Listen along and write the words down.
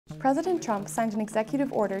President Trump signed an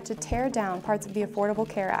executive order to tear down parts of the Affordable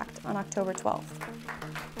Care Act on October 12th.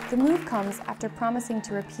 The move comes after promising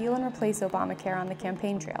to repeal and replace Obamacare on the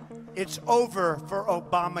campaign trail. It's over for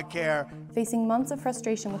Obamacare. Facing months of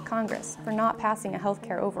frustration with Congress for not passing a health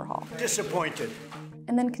care overhaul. Disappointed.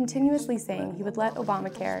 And then continuously saying he would let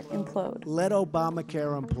Obamacare implode. Let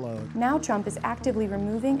Obamacare implode. Now Trump is actively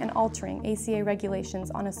removing and altering ACA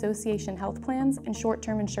regulations on association health plans and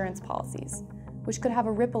short-term insurance policies, which could have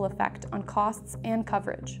a ripple effect on costs and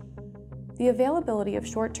coverage. The availability of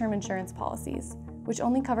short-term insurance policies, which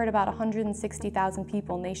only covered about 160,000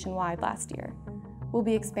 people nationwide last year, will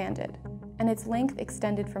be expanded, and its length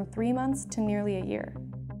extended from 3 months to nearly a year.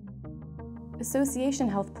 Association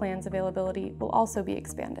health plans availability will also be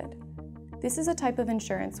expanded. This is a type of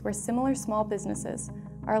insurance where similar small businesses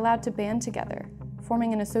are allowed to band together,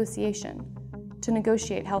 forming an association, to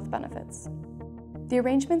negotiate health benefits. The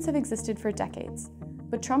arrangements have existed for decades,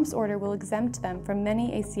 but Trump's order will exempt them from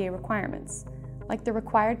many ACA requirements, like the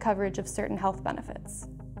required coverage of certain health benefits.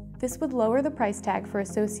 This would lower the price tag for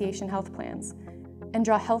association health plans and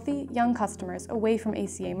draw healthy, young customers away from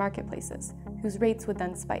ACA marketplaces, whose rates would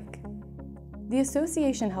then spike. The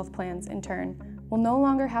association health plans, in turn, will no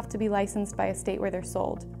longer have to be licensed by a state where they're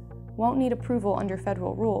sold, won't need approval under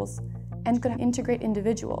federal rules, and could integrate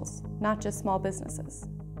individuals, not just small businesses.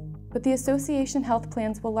 But the association health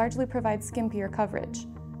plans will largely provide skimpier coverage,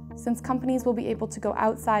 since companies will be able to go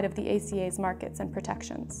outside of the ACA's markets and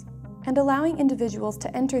protections. And allowing individuals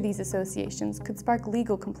to enter these associations could spark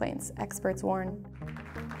legal complaints, experts warn.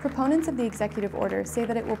 Proponents of the executive order say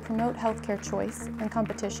that it will promote healthcare choice and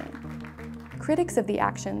competition. Critics of the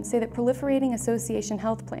action say that proliferating association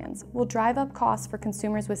health plans will drive up costs for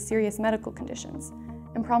consumers with serious medical conditions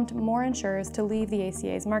and prompt more insurers to leave the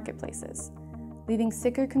ACA's marketplaces, leaving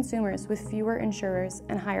sicker consumers with fewer insurers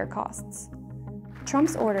and higher costs.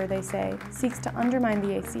 Trump's order, they say, seeks to undermine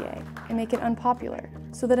the ACA and make it unpopular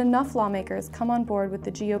so that enough lawmakers come on board with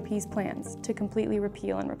the GOP's plans to completely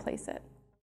repeal and replace it.